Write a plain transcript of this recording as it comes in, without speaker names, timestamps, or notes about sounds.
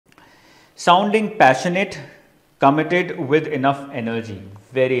Sounding passionate, committed with enough energy,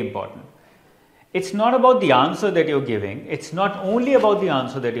 very important. It's not about the answer that you're giving, it's not only about the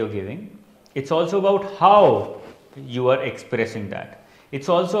answer that you're giving, it's also about how you are expressing that. It's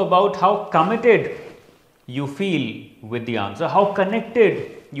also about how committed you feel with the answer, how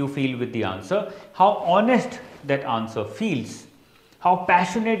connected you feel with the answer, how honest that answer feels, how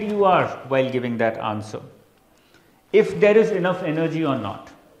passionate you are while giving that answer. If there is enough energy or not.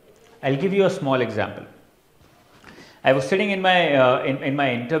 I'll give you a small example. I was sitting in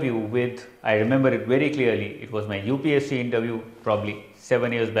my interview with, I remember it very clearly, it was my UPSC interview probably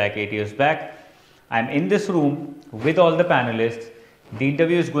 7 years back, 8 years back. I'm in this room with all the panelists. The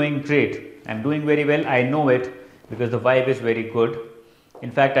interview is going great. I'm doing very well. I know it because the vibe is very good. In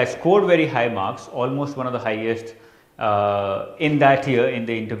fact, I scored very high marks, almost one of the highest in that year in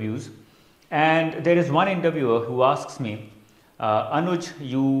the interviews. And there is one interviewer who asks me, Anuj,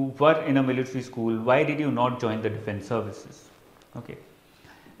 you were in a military school, why did you not join the defense services? Okay.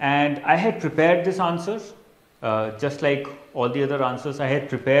 And I had prepared this answer, just like all the other answers, I had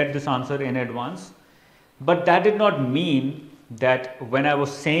prepared this answer in advance. But that did not mean that when I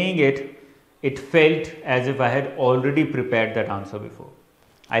was saying it, it felt as if I had already prepared that answer before.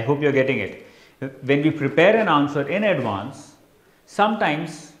 I hope you're getting it. When we prepare an answer in advance,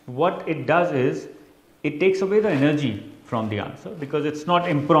 sometimes what it does is, it takes away the energy from the answer because it's not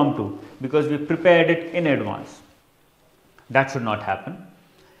impromptu, because we prepared it in advance. That should not happen.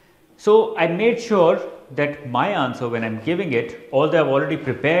 So I made sure that my answer, when I'm giving it, although I've already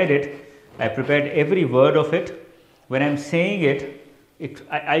prepared it, I prepared every word of it. When I'm saying it,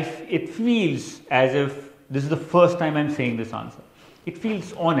 it feels as if this is the first time I'm saying this answer. It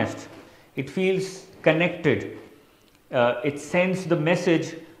feels honest. It feels connected. It sends the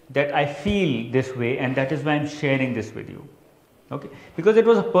message that I feel this way, and that is why I'm sharing this with you. Okay? Because it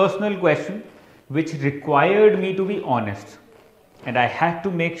was a personal question which required me to be honest, and I had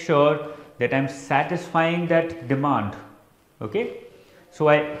to make sure that I'm satisfying that demand. Okay? So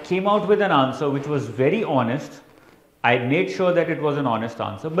I came out with an answer which was very honest. I made sure that it was an honest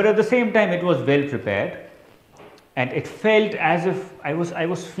answer, but at the same time it was well prepared, and it felt as if I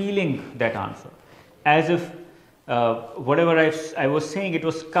was feeling that answer, as if whatever I was saying, it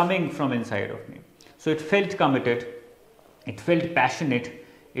was coming from inside of me. So it felt committed, it felt passionate,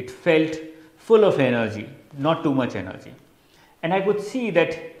 it felt full of energy, not too much energy. And I could see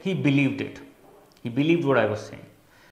that he believed it. He believed what I was saying.